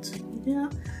 8. Yeah.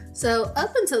 So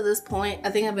up until this point, I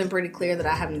think I've been pretty clear that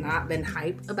I have not been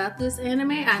hype about this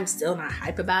anime. I'm still not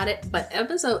hype about it. But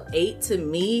episode 8 to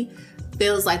me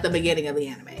feels like the beginning of the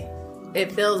anime.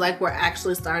 It feels like we're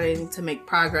actually starting to make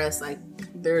progress. Like,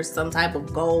 there's some type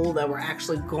of goal that we're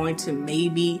actually going to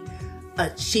maybe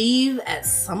achieve at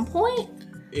some point.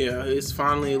 Yeah, it's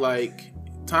finally like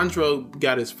Tanjiro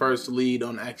got his first lead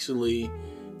on actually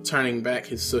turning back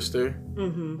his sister,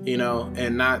 you know,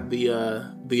 and not the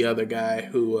other guy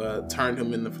who turned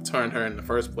her in the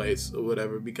first place or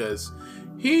whatever, because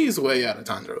he's way out of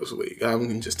Tanjiro's league. I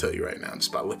can just tell you right now,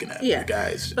 just by looking at the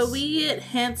guys. But we get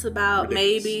hints about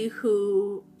ridiculous. Maybe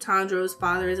who Tanjiro's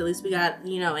father is. At least we got,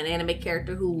 you know, an anime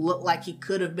character who looked like he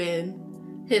could have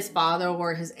been his father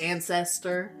or his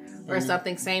ancestor or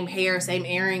something. Same hair, same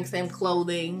earrings, same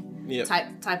clothing,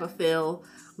 type of feel.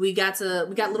 We got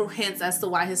little hints as to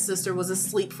why his sister was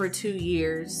asleep for 2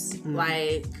 years.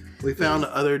 Like, we found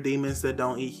other demons that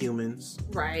don't eat humans.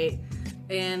 Right.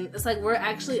 And it's like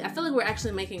I feel like we're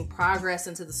actually making progress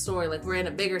into the story. Like, we're in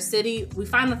a bigger city. We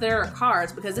find that there are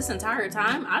cars, because this entire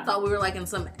time I thought we were like in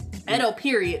some Edo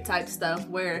period type stuff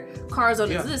where cars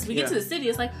don't exist. We get to the city,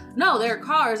 it's like, no, there are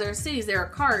cars, there are cities, there are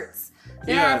carts.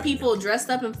 There are people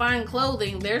dressed up in fine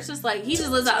clothing. There's just like, he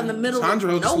just lives out in the middle of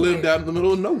nowhere. Tanjiro just lived out in the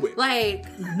middle of nowhere. Like,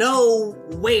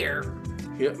 nowhere.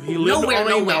 Yep, he lived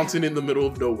on a mountain in the middle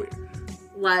of nowhere.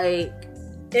 Like,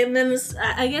 and then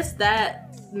I guess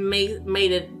that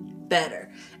made it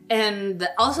better. And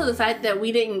also the fact that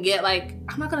we didn't get, like,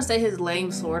 I'm not going to say his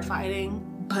lame sword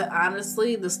fighting, but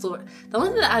honestly, the only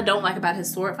thing that I don't like about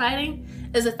his sword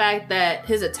fighting is the fact that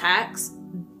his attacks,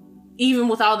 even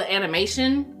with all the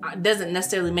animation, doesn't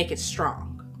necessarily make it strong.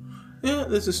 Yeah,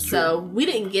 this is true. So we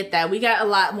didn't get that. We got a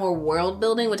lot more world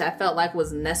building, which I felt like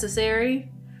was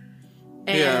necessary.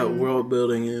 And world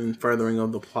building and furthering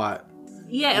of the plot.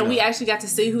 Yeah, and we actually got to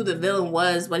see who the villain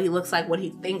was, what he looks like, what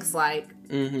he thinks like.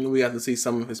 We got to see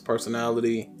some of his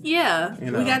personality. Yeah,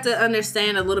 we got to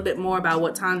understand a little bit more about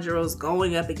what Tanjiro's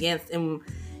going up against, and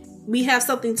we have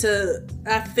something to,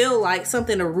 I feel like,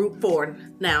 something to root for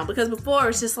now. Because before,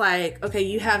 it's just like, okay,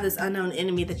 you have this unknown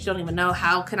enemy that you don't even know.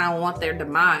 How can I want their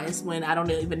demise when I don't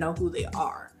even know who they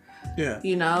are? Yeah.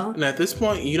 You know? And at this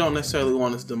point, you don't necessarily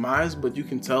want his demise, but you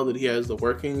can tell that he has the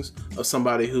workings of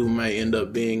somebody who may end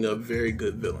up being a very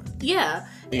good villain. Yeah.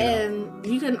 And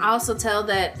you can also tell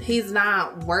that he's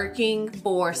not working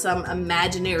for some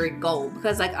imaginary goal.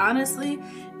 Because, like, honestly,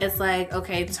 it's like,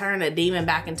 okay, turn a demon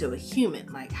back into a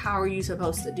human. Like, how are you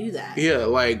supposed to do that? Yeah,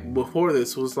 like, before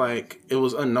this was like, it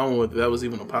was unknown whether that was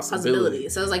even a possibility.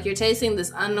 So it's like you're chasing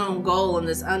this unknown goal and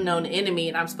this unknown enemy,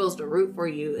 and I'm supposed to root for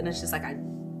you. And it's just like, I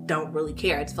don't really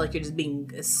care. I just feel like you're just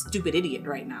being a stupid idiot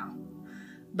right now.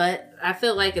 But I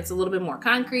feel like it's a little bit more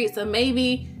concrete, so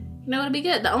maybe, you know, it'll be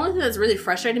good. The only thing that's really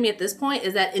frustrating me at this point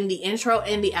is that in the intro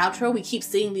and the outro, we keep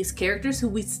seeing these characters who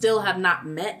we still have not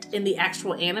met in the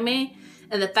actual anime.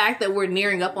 And the fact that we're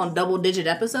nearing up on double-digit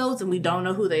episodes and we don't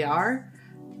know who they are,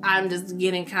 I'm just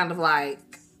getting kind of like,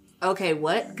 okay,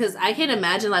 what? Because I can't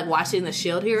imagine, like, watching The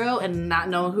Shield Hero and not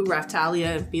knowing who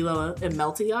Raftalia and Philo and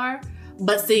Melty are,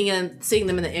 but seeing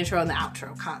them in the intro and the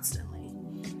outro constantly.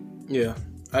 Yeah,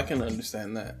 I can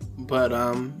understand that. But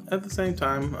at the same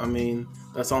time, I mean,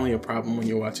 that's only a problem when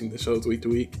you're watching the shows week to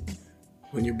week.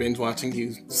 When you're binge watching,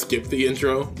 you skip the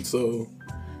intro, so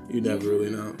you never really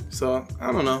know. So,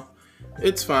 I don't know.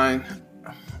 It's fine.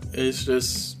 It's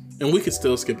just... And we could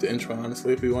still skip the intro,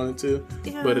 honestly, if we wanted to.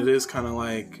 Yeah. But it is kind of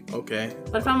like, okay.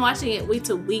 But if I'm watching it week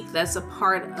to week, that's a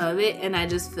part of it. And I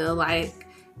just feel like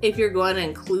if you're going to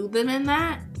include them in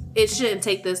that, it shouldn't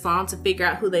take this long to figure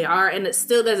out who they are. And it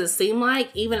still doesn't seem like,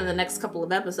 even in the next couple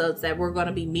of episodes, that we're going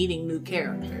to be meeting new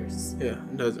characters. Yeah,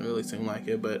 it doesn't really seem like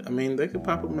it. But, I mean, they could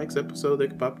pop up next episode. They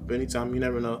could pop up anytime. You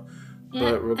never know.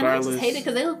 Yeah, but regardless, and I just hate it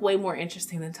because they look way more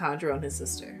interesting than Tanjiro and his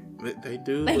sister. They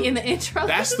do. Like in the intro.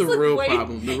 That's the real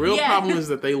problem. The real problem is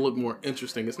that they look more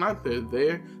interesting. It's not that they're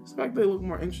there. It's the fact they look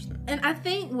more interesting. And I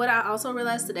think what I also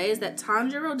realized today is that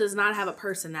Tanjiro does not have a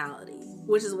personality,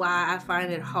 which is why I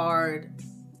find it hard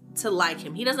to like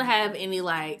him. He doesn't have any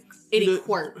quirks. That's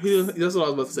what I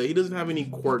was about to say. He doesn't have any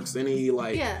quirks,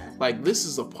 like this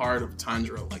is a part of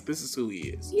Tanjiro. Like, this is who he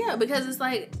is. Yeah, because it's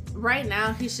like, right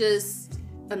now, he's just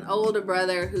an older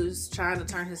brother who's trying to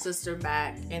turn his sister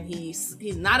back, and he's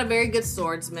not a very good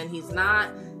swordsman. He's not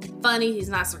funny. He's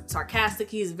not sarcastic.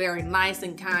 He's very nice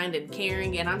and kind and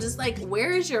caring. And I'm just like,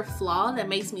 where is your flaw that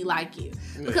makes me like you?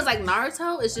 Because like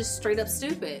Naruto is just straight up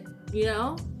stupid, you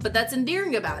know? But that's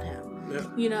endearing about him. Yeah.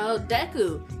 You know,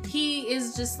 Deku, he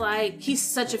is just like, he's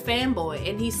such a fanboy,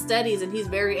 and he studies and he's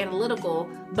very analytical,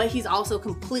 but he's also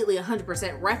completely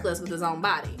 100% reckless with his own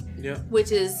body. Yeah.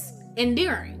 Which is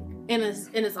endearing in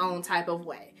its own type of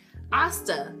way.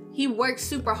 Asta, he works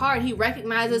super hard. He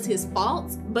recognizes his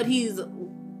faults, but he's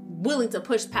willing to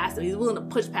push past them. He's willing to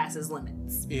push past his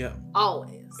limits. Yeah.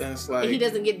 Always. And it's like, and he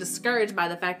doesn't get discouraged by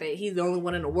the fact that he's the only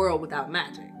one in the world without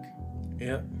magic.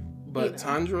 Yeah. But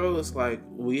Tanjiro is like,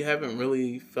 we haven't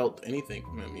really felt anything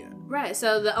from him yet. Right.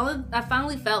 So I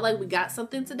finally felt like we got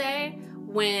something today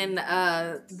when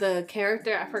the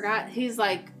character, I forgot, he's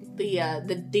like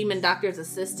the demon doctor's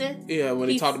assistant. Yeah, when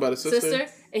he talked about his sister.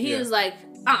 And he was like,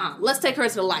 let's take her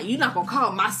to the light. You're not gonna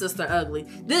call my sister ugly.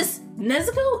 This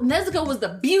Nezuko was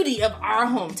the beauty of our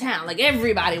hometown. Like,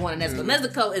 everybody wanted Nezuko.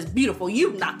 Nezuko is beautiful.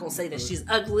 You're not gonna say that she's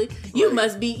ugly. You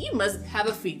must have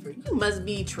a fever. You must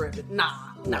be tripping. Nah.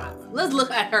 Let's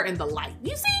look at her in the light.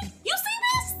 You see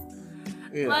this?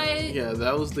 Yeah,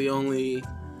 that was the only...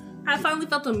 I finally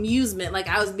felt amusement, like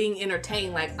I was being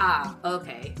entertained, like,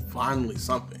 okay. Finally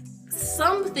something.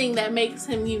 Something that makes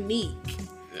him unique.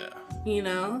 Yeah. You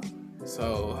know?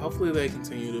 So hopefully they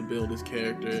continue to build his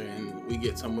character and we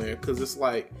get somewhere, because it's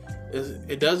like,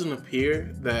 it doesn't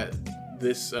appear that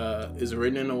this is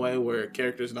written in a way where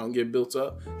characters don't get built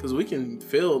up, because we can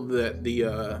feel that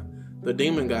the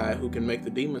demon guy who can make the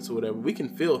demons or whatever, we can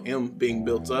feel him being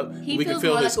built up. We feels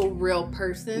more like a real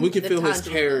person. We can feel his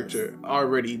character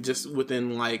already just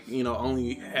within, like, you know,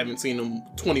 only having seen him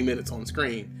 20 minutes on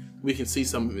screen. We can see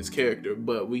some of his character,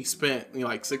 but we spent, you know,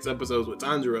 like 6 episodes with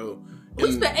Tanjiro.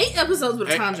 We spent 8 episodes with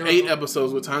Tanjiro. 8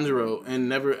 episodes with Tanjiro,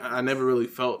 and I never really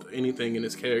felt anything in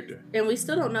his character. And we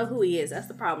still don't know who he is. That's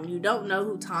the problem. You don't know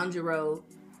who Tanjiro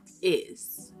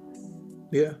is.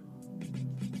 Yeah.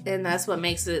 And that's what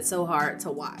makes it so hard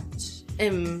to watch.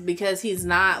 And because he's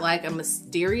not like a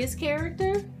mysterious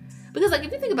character. Because, like,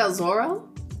 if you think about Zoro,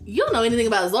 you don't know anything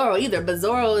about Zoro either, but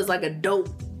Zoro is like a dope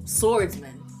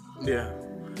swordsman. Yeah.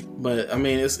 But, I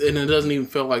mean, it doesn't even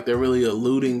feel like they're really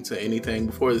alluding to anything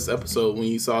before this episode, when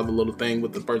you saw the little thing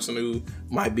with the person who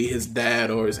might be his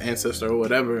dad or his ancestor or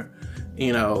whatever,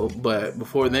 you know. But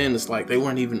before then, it's like they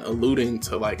weren't even alluding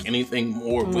to, like, anything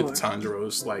more with Tanjiro.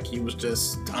 It's like he was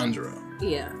just Tanjiro.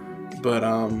 Yeah. But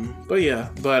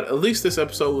at least this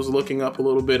episode was looking up a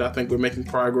little bit. I think we're making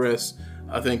progress.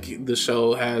 I think the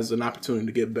show has an opportunity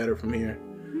to get better from here.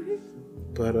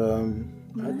 But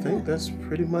I think that's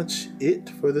pretty much it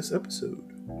for this episode.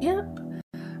 Yep.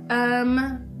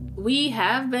 We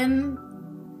have been,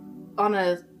 on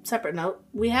a separate note,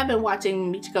 we have been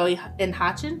watching Michiko and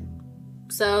Hatchin.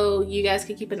 So you guys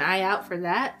can keep an eye out for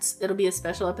that. It'll be a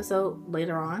special episode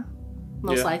later on,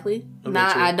 most likely.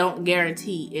 Eventually. I don't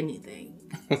guarantee anything.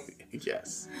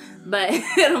 Yes. But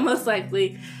it'll most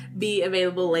likely be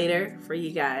available later for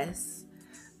you guys.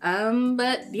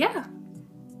 But yeah,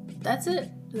 that's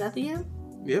it. Is that the end?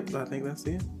 Yep, I think that's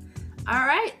the end. All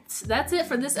right, that's it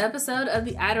for this episode of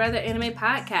the I'd Rather Anime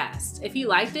podcast. If you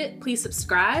liked it, please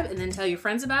subscribe and then tell your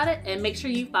friends about it, and make sure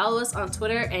you follow us on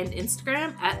Twitter and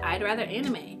Instagram at I'd Rather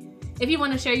Anime. If you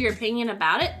want to share your opinion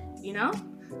about it,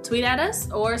 tweet at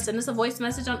us or send us a voice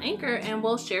message on Anchor and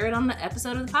we'll share it on the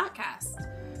episode of the podcast.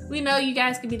 We know you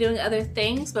guys could be doing other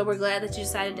things, but we're glad that you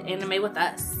decided to anime with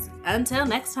us. Until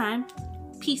next time,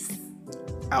 peace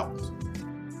out.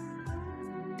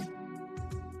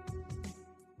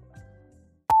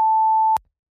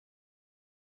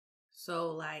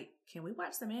 So, can we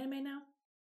watch some anime now?